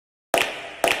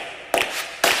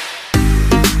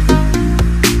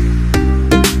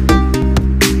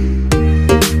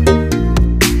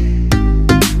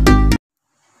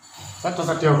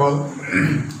ছাত্ৰ-ছাত্ৰীসকল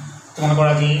তোমালোকৰ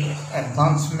আজি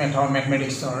এডভান্স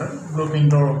মেথমেটিক্সৰ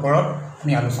ব্লুপ্ৰিণ্টৰ ওপৰত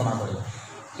আমি আলোচনা কৰিম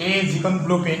এই যিখন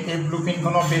ব্লুপ্ৰিণ্ট এই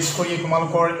ব্লুপ্ৰিণ্টখনৰ বেছ কৰি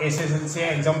তোমালোকৰ HSLC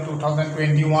এক্সাম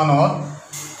 2021ত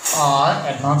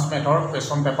এডভান্স মেথৰ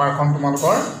কুৱেশ্যন পেপাৰখন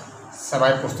তোমালোকৰ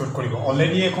সেৱাই প্ৰস্তুত কৰিব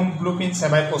অলৰেডি এখন ব্লুপ্ৰিণ্ট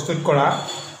সেৱাই প্ৰস্তুত কৰা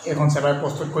এখন সেৱাই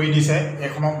প্ৰস্তুত কৰি দিছে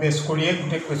এখনক বেছ কৰিয়ে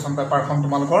গোটেই কুৱেশ্যন পেপাৰখন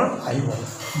তোমালোকৰ আহিব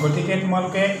গতিকে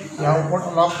তোমালোকে ইয়াৰ ওপৰত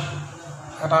অলপ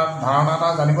এটা ধাৰণা এটা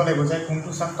জানিব লাগিব যে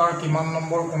কোনটো চেপ্টাৰ কিমান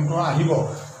নম্বৰ কোনটো আহিব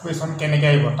কুৱেশ্যন কেনেকৈ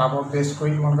আহিব তাৰ ওপৰত বেছ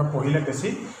কৰি তোমালোকে পঢ়িলে বেছি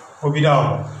সুবিধা হ'ব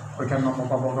পৰীক্ষাত নম্বৰ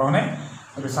পাবৰ কাৰণে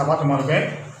এইটো চাবা তোমালোকে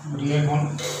গতিকে এখন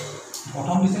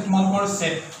প্ৰথম দিছে তোমালোকৰ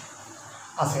সেট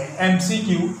আছে MCQ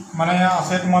মানে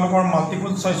আছে তোমালোকৰ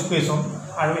মাল্টিপল চইচ কুৱেশ্যন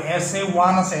আৰু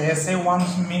SA1 আছে SA1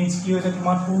 মিন্স কি হৈছে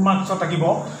তোমাৰ 2 মাৰ্কছৰ থাকিব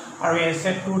আৰু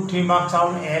SA2 3 মাৰ্কছ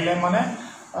আৰু LA মানে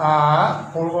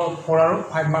 4 আৰু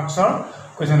 5 মাৰ্কছৰ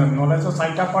কুৱেশ্যন নলেজৰ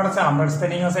চাৰিটা পাৰ্ট আছে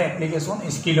আণ্ডাৰষ্টেণ্ডিং আছে এপ্লিকেশ্যন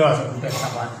স্কিলো আছে দুটা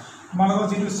পাৰ্ট তোমালোকৰ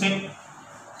যিটো সেট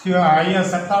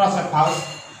চেপ্টাৰ আছে ফাৰ্ষ্ট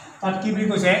তাত কি বুলি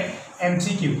কৈছে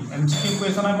MCQ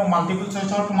কুৱেশ্যন আহিব মাল্টিপল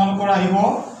চইচৰ তোমালোকৰ আহিব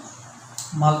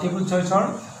মাল্টিপল চইচৰ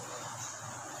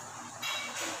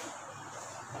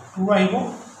 2 আহিব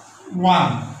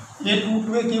 1 এই 2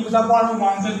 টোৱে কি বুজাব আৰু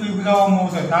 1 টোৱে কি বুজাব মই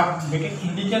তাক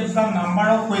indicate the number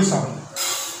of question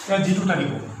যিটো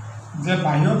থাকিব যে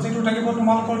বাহিৰত যেটো থাকিব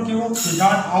তোমালোকৰ কি হ'ব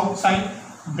figure outside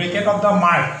bracket of the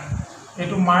mark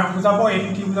এটো মাৰ্ক বুজাব এটো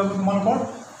কি বুজাব তোমালোকৰ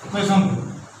কুৱেশ্যন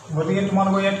গতিকে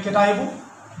তোমালোকৰ ইয়াত কেটা আহিব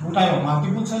দুটা আহিব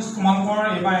মাল্টিপল চইচ তোমালোকৰ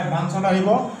এবাৰ এডভান্সত আহিব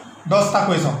 10টা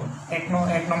কুৱেশ্যন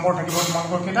এক নম্বৰ থাকিব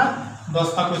তোমালোকৰ কেটা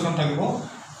 10টা কুৱেশ্যন থাকিব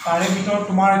তাৰে ভিতৰত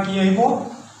তোমাৰ কি আহিব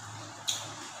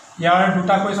ইয়াৰ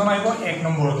দুটা কুৱেশ্যন আহিব এক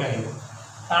নম্বৰতে আহিব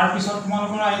তাৰ পিছত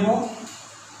তোমালোকৰ আহিব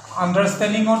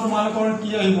আণ্ডাৰষ্টেণ্ডিংৰ তোমালোকৰ কি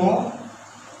আহিব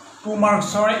 2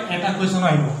 মাৰ্কছৰ এটা কুৱেশ্যন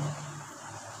আহিব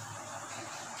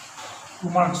 2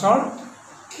 মাৰ্কছৰ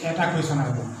এটা কুৱেশ্যন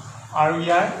আহিব আৰু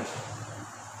ইয়াৰ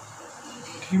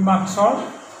 3 মাৰ্কছৰ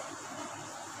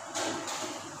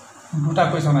দুটা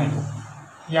কুৱেশ্যন আহিব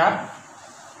ইয়াত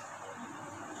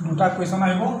দুটা কুৱেশ্যন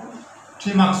আহিব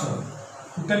 3 মাৰ্কছৰ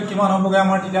টোটেল কিমান হ'বগে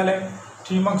আমাৰ তেতিয়ালে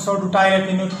 3 মাৰ্কছৰ দুটা আহিলে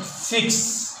কিন্তু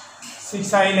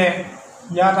 6 আহিলে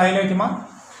ইয়াত আহিলে কিমান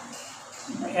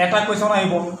এটা কুৱেশ্যন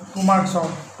আহিব 2 মাৰ্কছৰ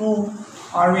 2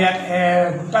 আৰু ইয়াত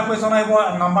দুটা কুৱেশ্যন আহিব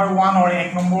নাম্বাৰ 1 আৰু এক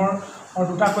নম্বৰ আৰু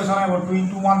দুটা কুৱেশ্যন আহিব 2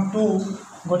 * 1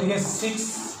 2 গতিকে 6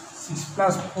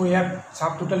 + 4 ইয়াত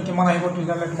সাব টোটেল কিমান আহিব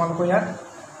তেতিয়ালে তোমালোকৰ ইয়াত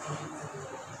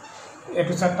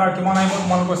এটো চেপ্টাৰ কিমান আহিব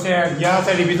তোমালোকৰ ইয়াত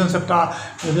আছে ৰিভিজন চেপ্টাৰ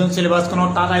ৰিভিজন সিলেবাসখনৰ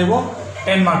তাত আহিব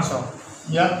 10 মাৰ্কছৰ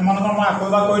ইয়াত তোমালোকৰ মই আকৌ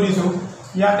এবাৰ কৈ দিছো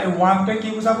ইয়াত 1 টোৱে কি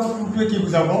বুজাব 2 টোৱে কি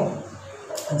বুজাব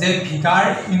যে figure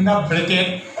in the bracket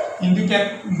indicate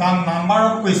the number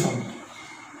of question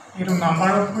itu number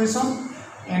of question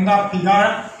and the figure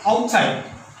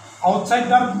outside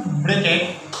the bracket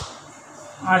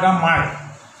are the mark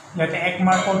yate 1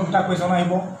 mark or duta question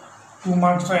ahibo 2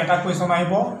 marks or eta question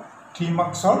ahibo 3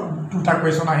 marks or duta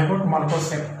question ahibo tumalko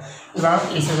set ebar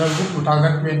HSLC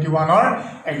 2021 or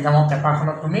exam of paper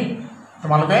khonot tumi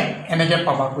tumaloke eneke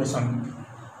paba question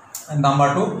number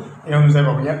 2 এই অনুযায়ী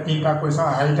পাব ইয়াত তিনটা question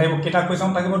আহি থাকিব কেটা question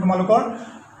থাকিব তোমালোকৰ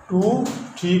 2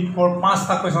 3 4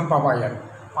 5টা কুৱেশ্যন পাবা ইয়াত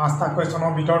 5টা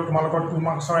কুৱেশ্যনৰ ভিতৰত তোমালোকৰ 2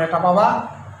 মাৰ্কছৰ এটা পাবা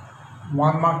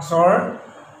 1 মাৰ্কছৰ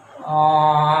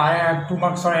 2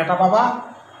 মাৰ্কছৰ এটা পাবা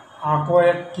আকৌ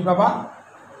কি পাবা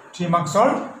 3 মাৰ্কছৰ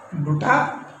দুটা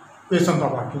কুৱেশ্যন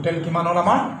পাবা টোটেল কিমান হ'ল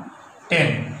আমাৰ 10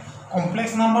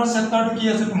 কমপ্লেক্স নাম্বাৰ চেপ্টাৰটো কি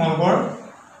আছে তোমালোকৰ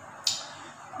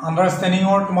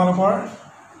আণ্ডাৰষ্টেণ্ডিংৰ তোমালোকৰ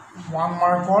 1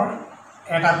 মাৰ্কৰ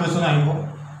এটা কুৱেশ্যন আহিব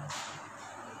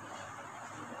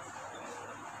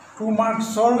 2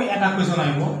 মাৰ্কছৰ এটা কুৱেশ্যন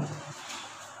আহিব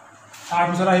তাৰ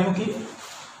পিছত আহিব কি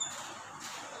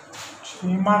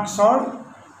 3 মাৰ্কছৰ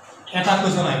এটা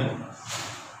কুৱেশ্যন আহিব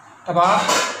তবা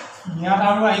ইয়াত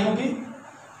আৰু আহিব কি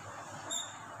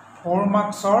 4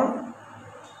 মাৰ্কছৰ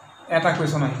এটা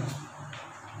কুৱেশ্যন আহিব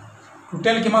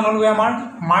টোটেল কিমান হ'ল আমাৰ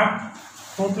মাৰ্ক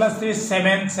 4 + 3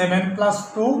 7 7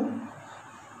 + 2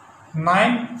 9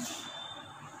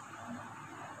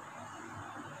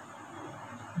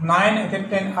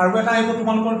 10 আৰু এটা আহিব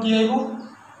তোমালোকৰ কি আহিব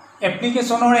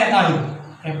এপ্লিকেশ্যনৰ এটা আহিব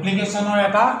এপ্লিকেশ্যনৰ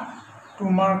এটা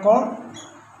 2 মাৰ্কৰ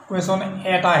কুৱেশ্যন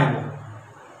এটা আহিব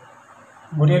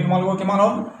গতিকে তোমালোকৰ কিমান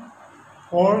হ'ল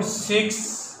 4 6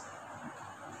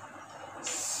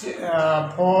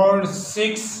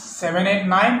 7 8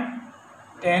 9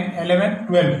 10 11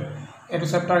 12 এইটো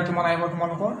চেপ্টাৰ কিমান আহিব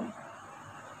তোমালোকৰ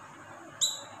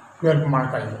 12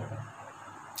 মাৰ্ক আহিব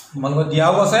তোমালোকৰ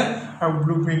দিয়াও আছে আৰু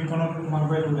ব্লুপ্ৰিণ্টখনত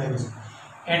তোমালোকৰ এইটো ওলাই গৈছে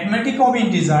এডমেটিক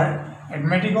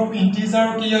অফ ইন্টিজাৰ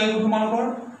কি আহিব তোমালোকৰ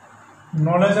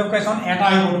নলেজ অফ কুৱেশ্যন এটা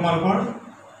আহিব তোমালোকৰ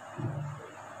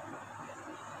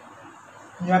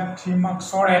ইয়াত 3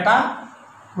 মাৰ্কছৰ এটা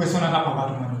কুৱেশ্যন এটা পাবা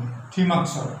তোমালোকে 3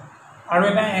 মাৰ্কছৰ আৰু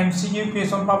এটা MCQ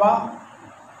কুৱেশ্যন পাবা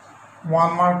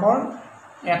 1 মাৰ্কৰ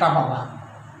এটা পাবা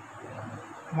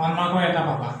 1 মাৰ্কৰ এটা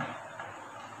পাবা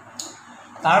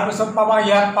তাৰ পিছত পাবা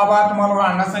ইয়াত পাবা তোমালোকৰ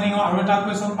আন্ডাৰষ্টেণ্ডিং আৰু এটা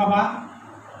কুৱেশ্যন পাবা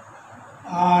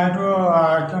এটো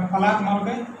কেন পালা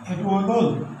তোমালোকে এটো হৈ গ'ল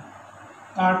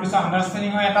তাৰ পিছত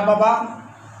আন্ডাৰষ্টেণ্ডিং এটা পাবা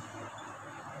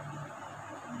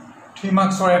 3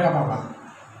 মাৰ্কছৰ এটা পাবা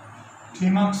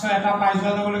 3 মাৰ্কছৰ এটা পাই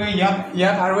যোৱাৰ লগে লগে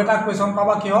ইয়াত আৰু এটা কুৱেশ্যন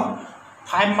পাবা কিয়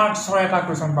 5 মাৰ্কছৰ এটা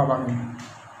কুৱেশ্যন পাবা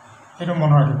এটো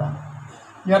মনত ৰাখিবা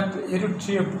ইয়াত এটো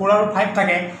 4 আৰু 5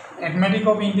 থাকে এথমেটিক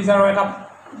অফ ইন্টিজাৰৰ এটা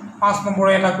 5 নম্বৰৰ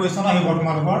এটা কুৱেশ্যন আহিব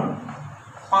তোমালোকৰ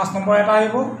 5 নম্বৰ এটা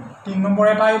আহিব 3 নম্বৰ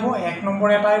এটা আহিব 1 নম্বৰ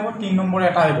এটা আহিব 3 নম্বৰ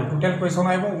এটা আহিব টোটাল কুৱেশ্যন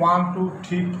আহিব 1 2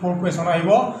 3 4 কুৱেশ্যন আহিব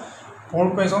 4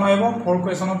 কুৱেশ্যন আহিব 4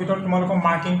 কুৱেশ্যনৰ ভিতৰত তোমালোকৰ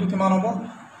মাৰ্কিংটো কিমান হ'ব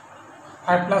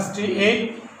 5 + 3 8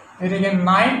 এটাকে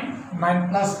 9 9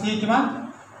 + 3 কিমান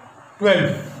 12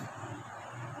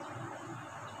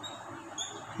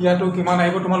 ইয়াতো কিমান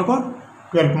আহিব তোমালোকৰ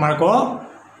 12 মাৰ্কৰ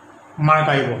মাৰ্ক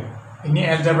আহিব ইনি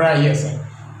এলজেব্ৰা আহি আছে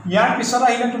ইয়াৰ পিছত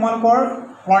আহিলে তোমালোকৰ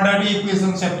কোৱাড্ৰেটিক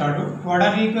ইকুৱেশ্যন চেপ্টাৰটো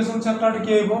কোৱাড্ৰেটিক ইকুৱেশ্যন চেপ্টাৰটো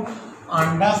কি আহিব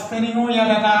আন্ডাৰষ্টেণ্ডিংৰ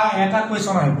ইয়াত এটা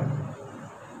কুৱেশ্যন আহিব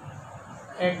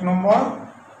 1 নম্বৰ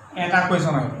এটা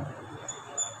কুৱেশ্যন আহিব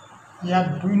ইয়াত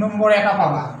 2 নম্বৰ এটা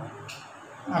পাবা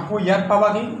আকৌ ইয়াত পাবা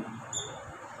কি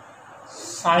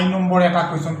 4 নম্বৰ এটা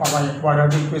কুৱেশ্যন পাবা এই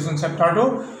কোৱাড্ৰেটিক ইকুৱেশ্যন চেপ্টাৰটো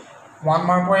 1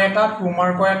 মাৰ্কৰ এটা 2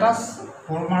 মাৰ্কৰ এটা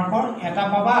 4 মাৰ্কৰ এটা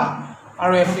পাবা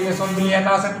আৰু এপ্লিকেশ্যন বুলি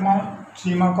এটা আছে তোমাৰ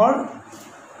 3 মাৰ্কৰ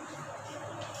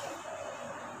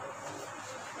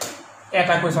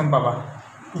এটা কুৱেশ্যন পাবা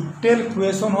টোটেল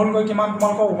কুৱেশ্যন হ'ল গৈ কিমান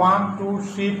তোমালোকৰ 1 2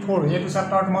 3 4 এইটো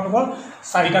চেপ্টাৰ তোমালোকৰ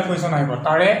 4টা কুৱেশ্যন আহিব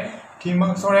তাৰে 3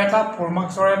 মাৰ্কছৰ এটা 4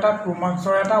 মাৰ্কছৰ এটা 2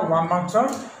 মাৰ্কছৰ এটা 1 মাৰ্কছৰ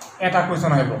এটা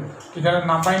কুৱেশ্যন আহিব তেতিয়া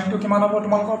নাম্বাৰিংটো কিমান হ'ব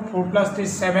তোমালোকৰ 4 + 3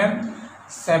 7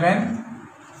 7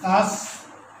 +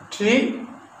 3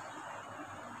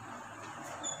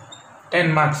 10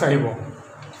 মাৰ্কছ আহিব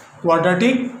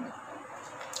কোৱাড্ৰেটিক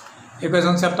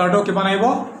ইকুৱেশ্যন চেপ্টাৰটো কিমান আহিব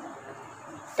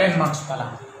 10 মাৰ্কছ পালা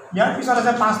ইয়াৰ পিছত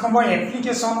আছে 5 নম্বৰ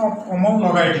এপ্লিকেশ্যন অফ কমন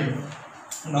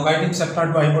লগাৰিথম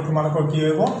চেপ্টাৰটো আহিব তোমালোকৰ কি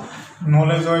হ'ব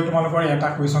নলেজ হয় তোমালোকৰ এটা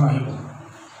কুৱেশ্যন আহিব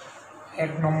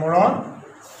 1 নম্বৰৰ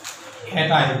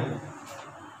এটা আহিব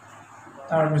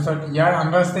তাৰ পিছত ইয়াৰ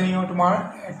আন্ডাৰষ্টেণ্ডিং তোমাৰ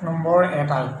 1 নম্বৰ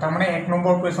এটা তাৰ মানে 1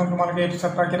 নম্বৰ কুৱেশ্যন তোমালোকে এই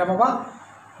চেপ্টাৰ কেটা পাবা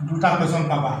দুটা কুৱেশ্যন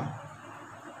পাবা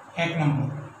 1 নম্বৰ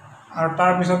আৰু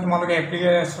তাৰ পিছত তোমালোকে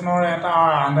এপ্লিকেশ্যনৰ এটা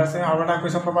আন্ডাৰষ্টেণ্ডিং আৰু এটা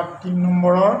কুৱেশ্যন পাবা 3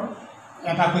 নম্বৰৰ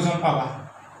এটা কুৱেশ্যন পাবা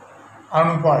আৰু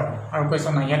নোপোৱাৰ আৰু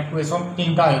কুৱেশ্যন নাই ইয়াত কুৱেশ্যন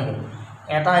 3টা আহিব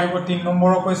এটা আহিব 3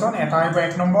 নম্বৰৰ কুৱেশ্যন এটা আহিব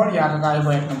 1 নম্বৰ ইয়াত এটা আহিব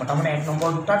 1 নম্বৰ তাৰমানে 1 নম্বৰ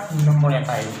দুটা 3 নম্বৰ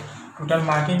এটা আহিব টোটাল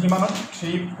মাৰ্কিং কিমান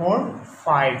 3 4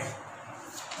 5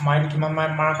 মাইল কিমান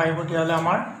মাৰ্ক আহিব তেতিয়াহ'লে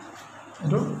আমাৰ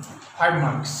এইটো 5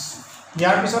 মাৰ্কছ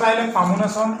ইয়াৰ পিছত আহিলে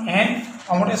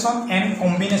পাৰ্মুটেশ্যন এণ্ড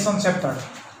কম্বিনেশ্যন চেপ্টাৰ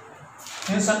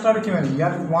এই চেপ্টাৰটো কিমান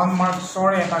ইয়াত 1 মাৰ্কছৰ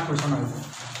এটা কুৱেশ্যন আহিব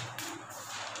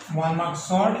 1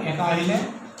 মাৰ্কছৰ এটা আহিলে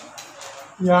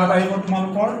ইয়াত আহিব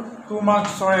তোমালোকৰ 2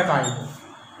 মাৰ্কছৰ এটা আহিব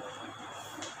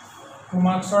 2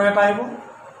 মাৰ্কছৰ এটা আহিব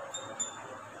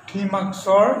 3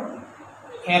 মাৰ্কছৰ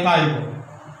এটা আহিব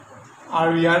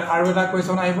আৰু ইয়াৰ আৰু এটা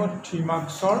কুৱেশ্যন আহিব 3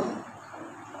 মাৰ্কছৰ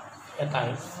এটা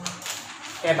আহিব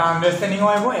এটা আন্ডাৰষ্টেণ্ডিং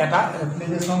আহিব এটা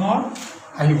এপ্লিকেশ্যনৰ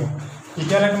আহিব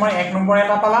এতিয়ালে তোমাৰ 1 নম্বৰ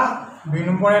এটা পালা 2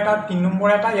 নম্বৰ এটা 3 নম্বৰ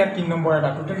এটা ইয়াত 3 নম্বৰ এটা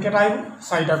টোটেল কেটা আহিব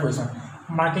 4টা কুৱেশ্যন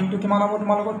মাৰ্কিংটো কিমান হ'ব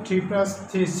তোমালোকৰ 3 +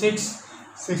 3 6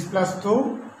 6 + 2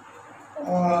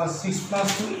 6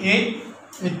 + 2 8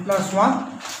 8 + 1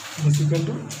 is equal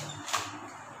to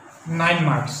 9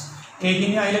 marks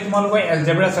এইখিনি আহিলে তোমালোকৰ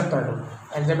এলজেব্ৰা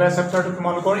চেপ্টাৰটো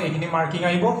তোমালোকৰ এইখিনি মাৰ্কিং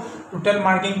আহিব টোটেল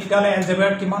মাৰ্কিং কিটালে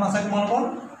এলজেব্ৰাত কিমান আছে তোমালোকৰ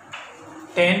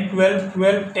 10 12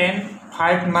 12 10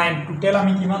 5 9 টোটেল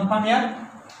আমি কিমান পাম ইয়াত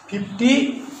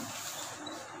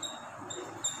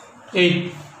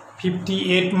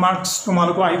 58 মাৰ্কছ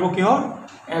তোমালোকৰ আহিব কিয়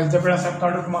এলজেব্ৰা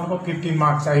চেপ্টাৰটো তোমালোকৰ 50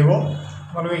 মাৰ্কছ আহিব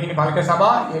তোমালোকে এইখিনি ভালকৈ চাবা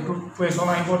এইটো কুৱেশ্যন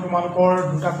আহিব তোমালোকৰ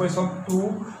দুটা কুৱেশ্যন 2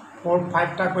 4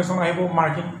 5টা কুৱেশ্যন আহিব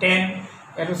মাৰ্কিং 10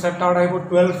 এইটো চেপ্টাৰত আহিব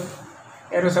 12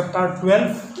 এইটো চেপ্টাৰ 12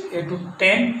 এইটো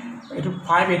 10 এইটো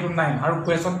 5 এইটো 9 আৰু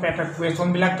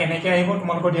কুৱেশ্যনবিলাক কেনেকৈ আহিব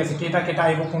তোমালোকৰ দিয়া আছে কেইটা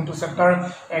আহিব কোনটো চেপ্টাৰ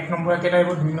 1 নম্বৰ কেইটা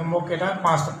আহিব 2 নম্বৰ কেইটা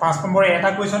 5 নম্বৰ এটা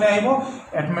কুৱেশ্যনে আহিব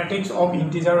এথমেটিক্স অফ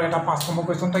ইন্টিজাৰৰ এটা 5 নম্বৰ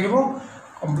কুৱেশ্যন থাকিব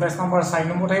কমপ্লেক্স নম্বৰ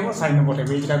 4 নম্বৰ থাকিব 4 নম্বৰ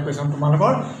থাকিব এইকেইটা কুৱেশ্যন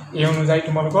তোমালোকৰ এই অনুযায়ী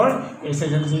তোমালোকৰ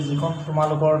HSLC যিখন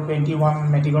তোমালোকৰ 21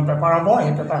 মেট্ৰিকৰ পেপাৰ হ'ব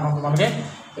এই পেপাৰখন তোমালোকে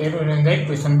এই অনুযায়ী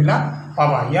কুৱেশ্যনবিলাক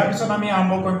পাবা ইয়াৰ পিছত আমি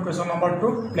আৰম্ভ কৰিম কুৱেশ্যন নম্বৰ 2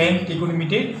 প্লেন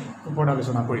ত্ৰিকোণমিতিৰ ওপৰত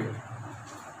আলোচনা কৰিম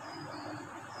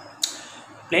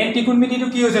প্লেন ত্ৰিকোণমিতিটো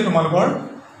কি হৈছে তোমালোকৰ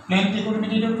প্লেন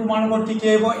ত্ৰিকোণমিতিটো তোমালোকৰ কি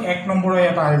আহিব 1 নম্বৰৰ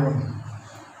এটা আহিব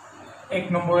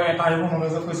 1 নম্বৰৰ এটা আহিব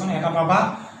নলেজৰ কুৱেশ্যন এটা পাবা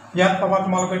ইয়াত পাবা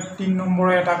তোমালোকে 3 নম্বৰৰ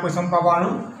এটা কুৱেশ্যন পাবা আৰু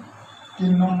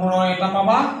 3 নম্বৰৰ এটা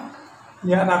পাবা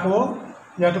ইয়াত আকৌ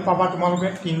ইয়াতো পাবা তোমালোকে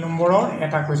 3 নম্বৰৰ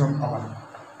এটা কুৱেশ্যন পাবা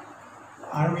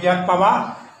আৰু ইয়াত পাবা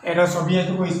এটা ছবি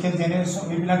আঁকিব স্কেল যেনে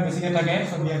ছবিবিলাক বেছিকৈ থাকে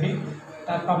ছবি আঁকি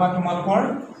তাত পাবা তোমালোকৰ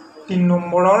 3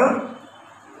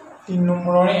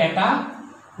 নম্বৰৰ এটা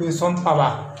কুৱেশ্যন পাবা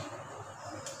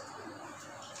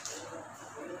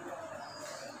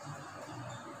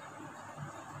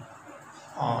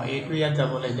এইটো ইয়াত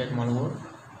যাব লাগে তোমালোকৰ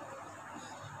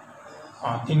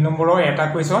 3 নম্বৰৰ এটা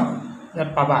কুৱেশ্যন ইয়াত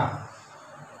পাবা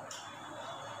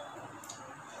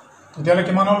তেতিয়াহ'লে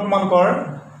কিমান হ'ল তোমালোকৰ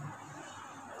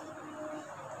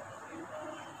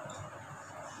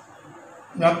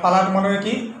ইয়াত পালা তোমালোকে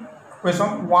কি কুৱেশ্যন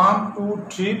 1 2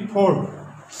 3 4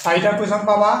 চাৰিটা কুৱেশ্যন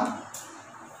পাবা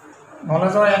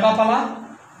নলেজৰ এটা পালা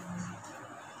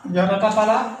ইয়াত এটা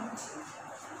পালা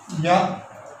ইয়াত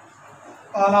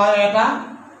পালা এটা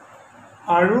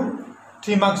আৰু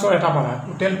 3 মাৰ্কছৰ এটা পালা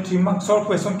টোটেল 3 মাৰ্কছৰ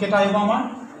কুৱেশ্যন কেইটা আহিব আমাৰ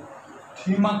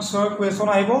 3 মাৰ্কছৰ কুৱেশ্যন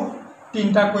আহিব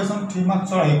তিনিটা কুৱেশ্যন 3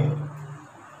 মাৰ্কছৰ আহিব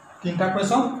তিনিটা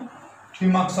কুৱেশ্যন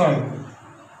 3 মাৰ্কছৰ আহিব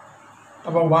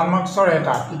তাৰপৰা 1 মাৰ্কছৰ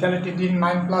এটা তেতিয়াহ'লে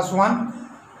 9 + 1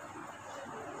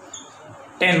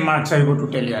 10 মাৰ্কছ আহিব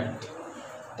টোটেল ইয়াত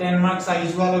 10 মাৰ্কছ আহি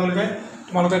যোৱাৰ লগে লগে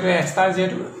তোমালোকে এইটো এক্সট্ৰা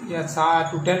যিহেতু ইয়াত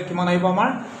টোটেল কিমান আহিব আমাৰ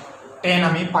 10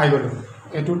 আমি পাই গ'লোঁ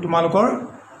এইটো তোমালোকৰ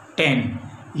 10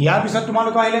 ইয়াৰ পিছত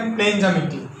তোমালোকৰ আহিলে প্লেন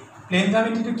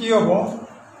জ্যামিতিটো কি হ'ব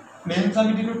প্লেন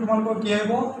জ্যামিতিটো তোমালোকৰ কি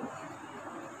আহিব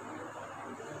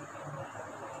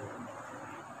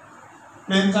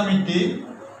প্লেন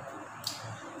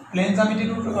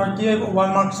জ্যামিতিটো কি আহিব 1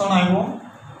 মাৰ্কছৰ আহিব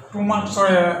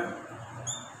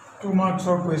 2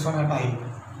 মাৰ্কছৰ কুৱেশ্যন এটা আহিব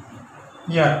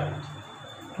ইয়াত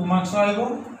 2 মাৰ্কছৰ আহিব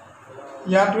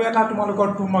ইয়াতো এটা তোমালোকৰ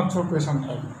 2 মাৰ্কছৰ কুৱেশ্যন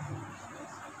আহিব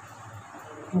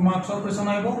 2 মাৰ্কছৰ কুৱেশ্যন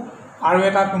আহিব আৰু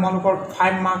এটা তোমালোকৰ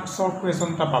 5 মাৰ্কছৰ কুৱেশ্যন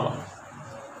এটা পাবা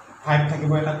 5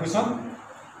 থাকিব এটা কুৱেশ্যন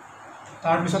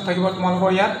তাৰপিছত থাকিব তোমালোকৰ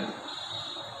ইয়াত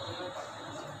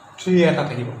 3 এটা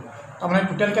থাকিব তাৰমানে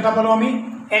টোটেল কেইটা পালোঁ আমি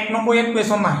 1 নম্বৰ ইয়াত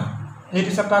কুৱেশ্যন নাহে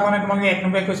এইটো চেপ্টাৰ কাৰণে তোমালোকে 1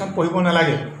 নম্বৰ কুৱেশ্যন পঢ়িব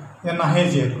নালাগে ইয়াত নাহে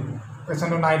যিহেতু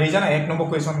কুৱেশ্যনটো নাই দেখিছা না 1 নম্বৰ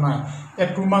কুৱেশ্যন নাই ইয়াত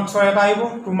 2 মাৰ্কছৰ এটা আহিব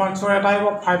 2 মাৰ্কছৰ এটা আহিব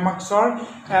 5 মাৰ্কছৰ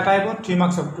এটা আহিব 3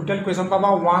 মাৰ্কছৰ টোটেল কুৱেশ্যন পাবা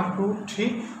 1 2 3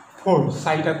 4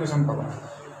 চাৰিটা কুৱেশ্যন পাবা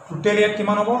টোটেল ইয়াত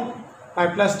কিমান হ'ব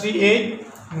 5 + 3 8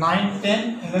 9 10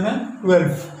 11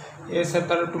 12 এই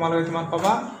চেপ্টাৰত তোমালোকে কিমান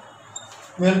পাবা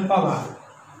 12 পাবা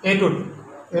এইটোত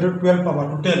 12 পাবা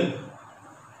টোটেল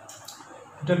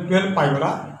 12 পাই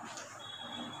গ'লা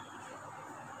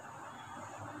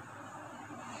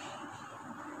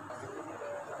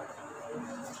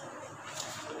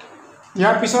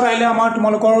ইয়াৰ পিছত আহিলে আমাৰ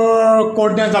তোমালোকৰ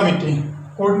কোঅৰ্ডিনেট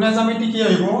জ্যামিতি কি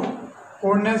আহিব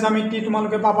কোঅৰ্ডিনেট জ্যামিতি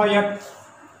তোমালোকে পাবা ইয়াত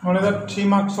নলেজত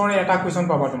 3 মাৰ্কছৰ এটা কুৱেশ্যন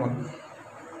পাবা তোমালোকে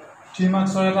 3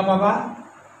 মাৰ্কছৰ এটা পাবা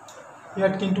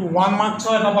ইয়াত কিন্তু 1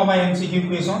 মাৰ্কছৰ এটা পাবা MCQ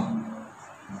কুৱেশ্যন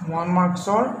 1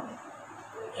 মাৰ্কছৰ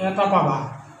এটা পাবা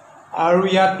আৰু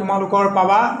ইয়াত তোমালোকৰ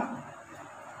পাবা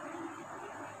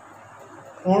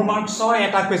 4 মাৰ্কছৰ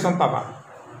এটা কুৱেশ্যন পাবা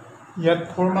ইয়াত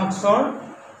 4 মাৰ্কছৰ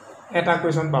এটা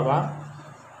কুৱেশ্যন পাবা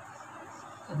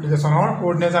এপ্লিকেশ্যনৰ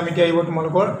কোঅৰ্ডিনেট জ্যামিতি আহিব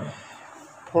তোমালোকৰ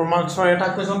 4 মাৰ্কছৰ এটা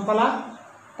কুৱেশ্যন পালা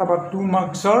তাৰপৰা 2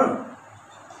 মাৰ্কছৰ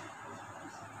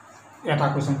এটা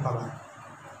কুৱেশ্যন পাবা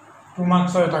 2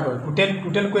 মাৰ্কছৰ এটা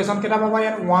টোটেল কুৱেশ্যন কেইটা পাবা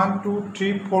ইয়াত 1 2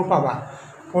 3 4 পাবা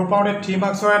 4 পাওঁতে 3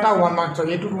 মাৰ্কছৰ এটা 1 মাৰ্কছৰ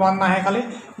এইটোত 1 নাহে খালি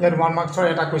ইয়াত 1 মাৰ্কছৰ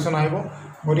এটা কুৱেশ্যন আহিব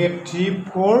গতিকে 3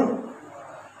 4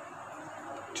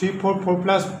 +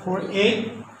 4 8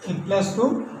 + 2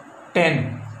 10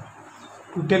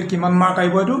 টোটেল কিমান মাৰ্ক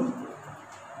আহিব এইটো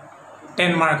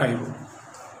 10 মাৰ্ক আহিব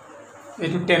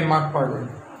এইটো 10 মাৰ্ক পাই গ'ল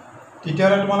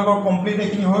তেতিয়াহ'লে তোমালোকৰ কমপ্লিট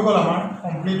এইখিনি হৈ গ'ল আমাৰ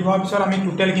কমপ্লিট হোৱাৰ পিছত আমি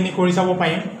টোটেলখিনি কৰি চাব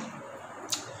পাৰিম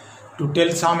টোটেল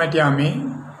চাম এতিয়া আমি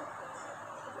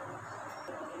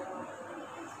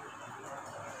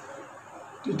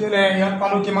তেতিয়াহ'লে ইয়াত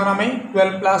পালোঁ কিমান আমি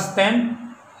 12 + 10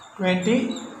 20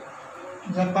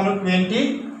 ইয়াত পালোঁ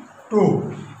 22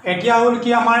 এতিয়া হ'ল কি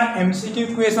আমাৰ MCQ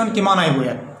কুৱেশ্যন কিমান আহিব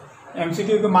ইয়াত MCQ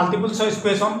মাল্টিপল চইচ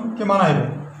কুৱেশ্যন কিমান আহিব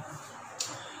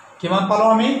কিমান পালোঁ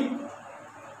আমি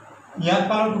ইয়াত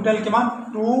পালোঁ টোটেল কিমান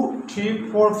 2 3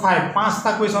 4 5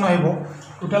 5টা কুৱেশ্যন আহিব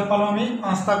টোটেল পালোঁ আমি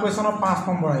 5টা কুৱেশ্যনৰ 5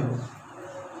 নম্বৰ আহিব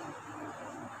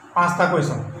 5টা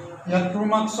কুৱেশ্যন ইয়াত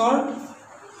 2 মাৰ্কছৰ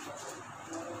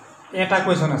এটা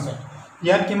কুৱেশ্যন আছে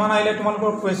ইয়াত কিমান আহিলে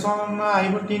তোমালোকৰ কুৱেশ্যন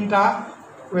আহিব 3টা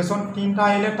কুৱেশ্যন 3টা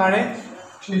আহিলে তাৰে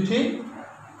 3 +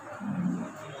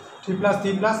 3 +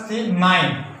 3 + 3 9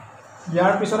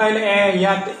 ইয়াৰ পিছত আহিলে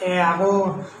ইয়াত আকৌ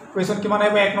কুৱেশ্যন কিমান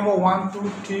আহিব এক নম্বৰ 1 2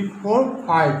 3 4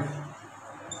 5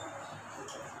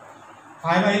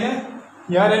 5 আহিলে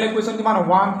ইয়াৰ আহিলে কুৱেশ্যন কিমান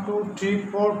 1 2 3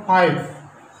 4 5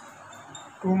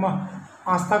 2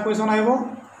 পাঁচটা কুৱেশ্যন আহিব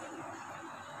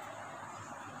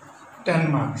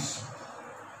 10 মাৰ্কস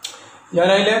ইয়াৰ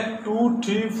আহিলে 2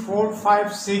 3 4 5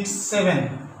 6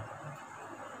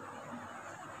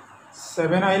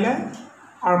 7 আহিলে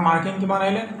আৰু মাৰ্কিং কিমান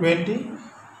আহিলে 21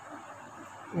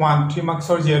 3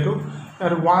 মাৰ্কসৰ যেহেতু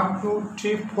ইয়াৰ 1 2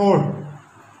 3 4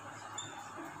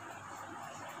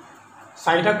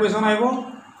 চাৰিটা কুৱেশ্যন আহিব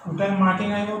টোটাল মাৰ্কিং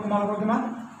আহিব তোমালোকৰ কিমান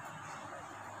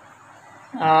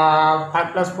 5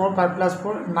 + 4 5 +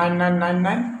 4 9 9 9 9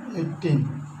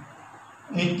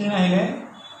 18 আহিলে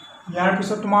ইয়াৰ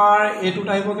পিছত তোমাৰ এটোত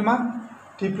আহিব কিমান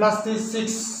 3 + 3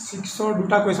 6 6ৰ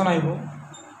দুটা কুৱেশ্যন আহিব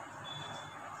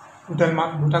টোটাল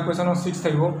মাৰ্ক দুটা কুৱেশ্যনৰ 6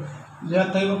 থাকিব ইয়াত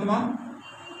থাকিব কিমান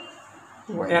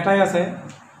এটাই আছে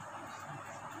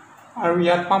আৰু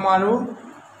ইয়াত পাম আৰু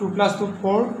 2 + 2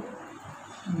 4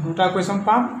 দুটা কুৱেশ্যন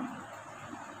পাম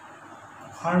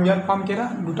আৰু ইয়াত পাম কেটা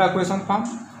দুটা কুৱেশ্যন পাম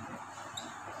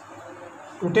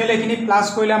টোটাল এখিনি প্লাস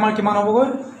কৰিলে আমাৰ কিমান হ'বগৈ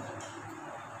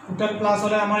টোটাল প্লাস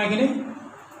হলে আমাৰ এখিনি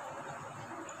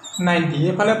 90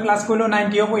 এফালে প্লাস কৰিলে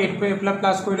 90 হ'ব এফালে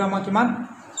প্লাস কৰিলে আমাৰ কিমান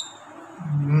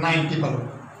 90 পালো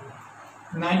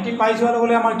 90 পাই যোৱাৰ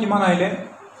লগে আমাৰ কিমান আহিলে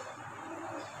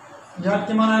ইয়াত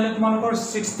কিমান আহিলে তোমালোকৰ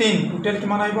 16 টোটাল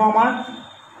কিমান আহিব আমাৰ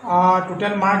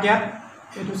টোটাল মাৰ্ক ইয়াত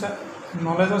এটো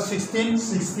নলেজৰ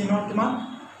 16 ৰ কিমান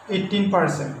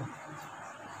 18%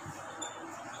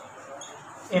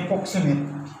 approximate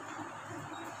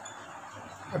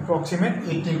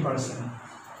 18%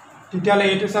 তেতিয়ালে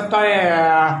এটো চেপ্টাৰ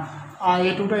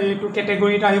এটো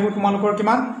ক্যাটাগৰীত আহিব তোমালোকৰ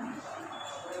কিমান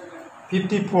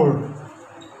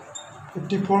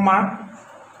 54 মাৰ্ক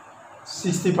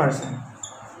 60%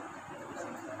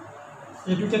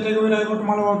 এটো ক্যাটাগৰীত আহিব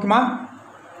তোমালোকৰ কিমান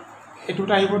এটোত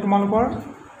আহিব তোমালোকৰ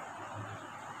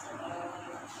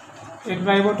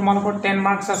 10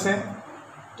 মাৰ্কস আছে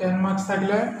 10 মাৰ্কস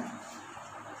থাকিলে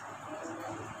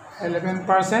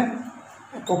 11%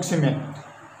 approximate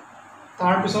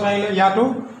তাৰ পিছত আহিলে ইয়াতো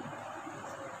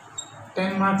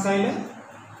 10 মাৰ্কস আহিলে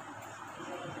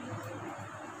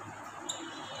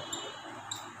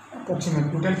approximate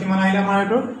টোটাল কিমান আহিলে আমাৰ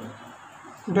এটো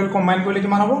টোটাল কম্বাইন কৰিলে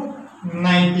কিমান হ'ব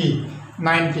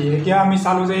 90 এতিয়া আমি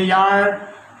চালু যে ইয়াৰ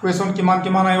কোৱেশ্যন কিমান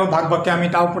আহিব ভাগ ভাগকে আমি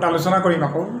তাৰ ওপৰত আলোচনা কৰিম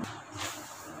আকৌ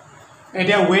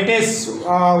এতিয়া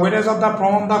weightage of the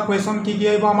from the question কি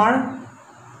আহিব আমাৰ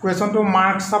question to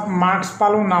marks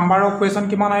পালো নাম্বাৰ অফ question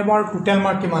কিমান আহিব আৰু টোটাল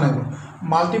মাৰ্ক কিমান আহিব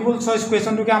মাল্টিপল চয়েস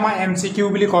question টো কি আমাৰ MCQ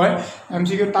বুলি কয়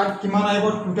MCQ তাত কিমান আহিব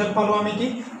টোটাল পালো আমি কি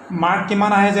মাৰ্ক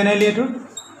কিমান আহে জেনেৰেলি এটো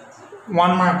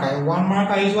 1 মাৰ্ক আহে 1 মাৰ্ক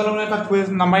আহি যোৱাৰ লগে তাত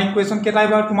নাম্বাৰিং question কেটা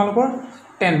আহিব তোমালোকৰ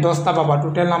 10 10টা পাবা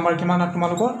টোটাল নাম্বাৰ কিমান আছে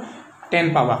তোমালোকৰ 10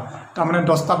 পাবা তাৰ মানে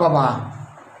 10টা পাবা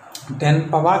 10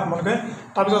 পাবা তোমালোকে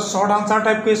তাৰ পিছত short answer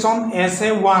type question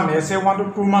SA1 টো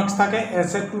 2 মাৰ্কস থাকে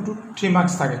SA2 টো 3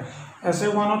 মাৰ্কস থাকে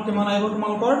SA1 ত কিমান আহিব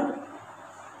তোমালোকৰ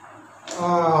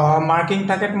মাৰ্কিং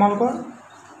থাকে তোমালোকৰ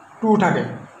 2 থাকে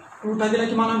 2 থাকিলে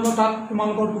কিমান আহিব তাত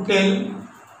তোমালোকৰ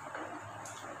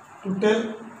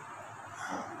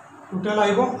টোটাল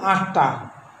আহিব 8টা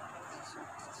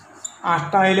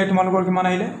আহিলে তোমালোকৰ কিমান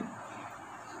আহিলে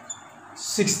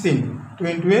 16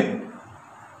 28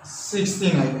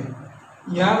 16 আহিলে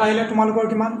ইয়াৰ আহিলে তোমালোকৰ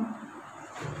কিমান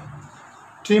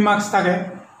 3 মাৰ্কস থাকে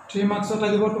 3 মাৰ্কসত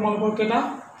থাকিব তোমালোকৰ কেটা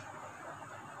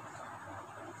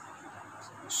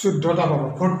 14টা পাব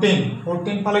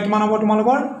 14 পালে কিমান হ'ব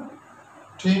তোমালোকৰ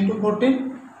 3 * 14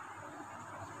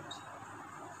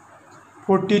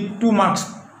 42 মাৰ্কস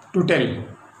টোটাল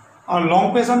আৰু লং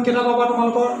কোৱেশ্যন কেটা পাবা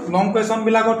তোমালোকৰ লং কোৱেশ্যন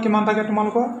বিলাকত কিমান থাকে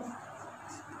তোমালোকৰ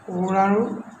 4 আৰু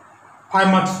 5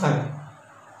 মাৰ্কস থাকে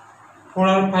 4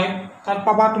 আৰু 5 তাত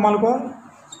পাবা তোমালোকৰ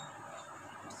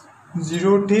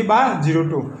 03 বা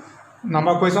 02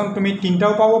 নাম্বাৰ কোৱেশ্যন তুমি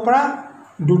 3টাও পাব পাৰা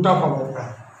 2টাও পাব পাৰা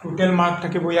টোটাল মাৰ্ক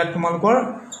থাকিব ইয়াত তোমালোকৰ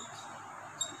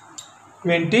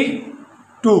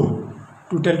 22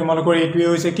 টোটাল তোমালোকৰ এটোৱে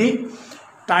হৈছে কি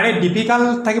তাৰে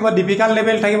ডিফিকাল্ট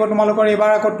লেভেল থাকিব তোমালোকৰ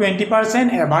এবাৰ আকৌ 20%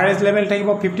 এভাৰেজ লেভেল থাকিব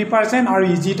 50% আৰু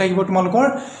ইজি থাকিব তোমালোকৰ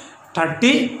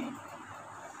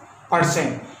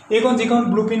 30% এইখন যিখন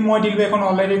ব্লুপ্ৰিন্ট মই দিলো এখন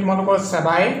অলৰেডি তোমালোকৰ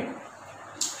সেবাই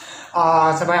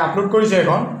আপলোড কৰিছে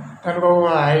এখন তেওঁলোকৰ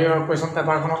কোৱেশ্যন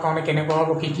পেপাৰখনৰ কাৰণে কেনেকুৱা হ'ব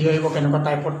কি আহিব কেনেকুৱা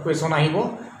টাইপত কোৱেশ্যন আহিব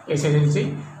HSLC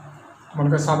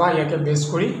তোমালোকে চাবা ইয়াকে বেছ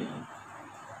কৰি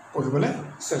পঢ়িবলৈ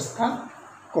চেষ্টা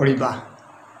কৰিবা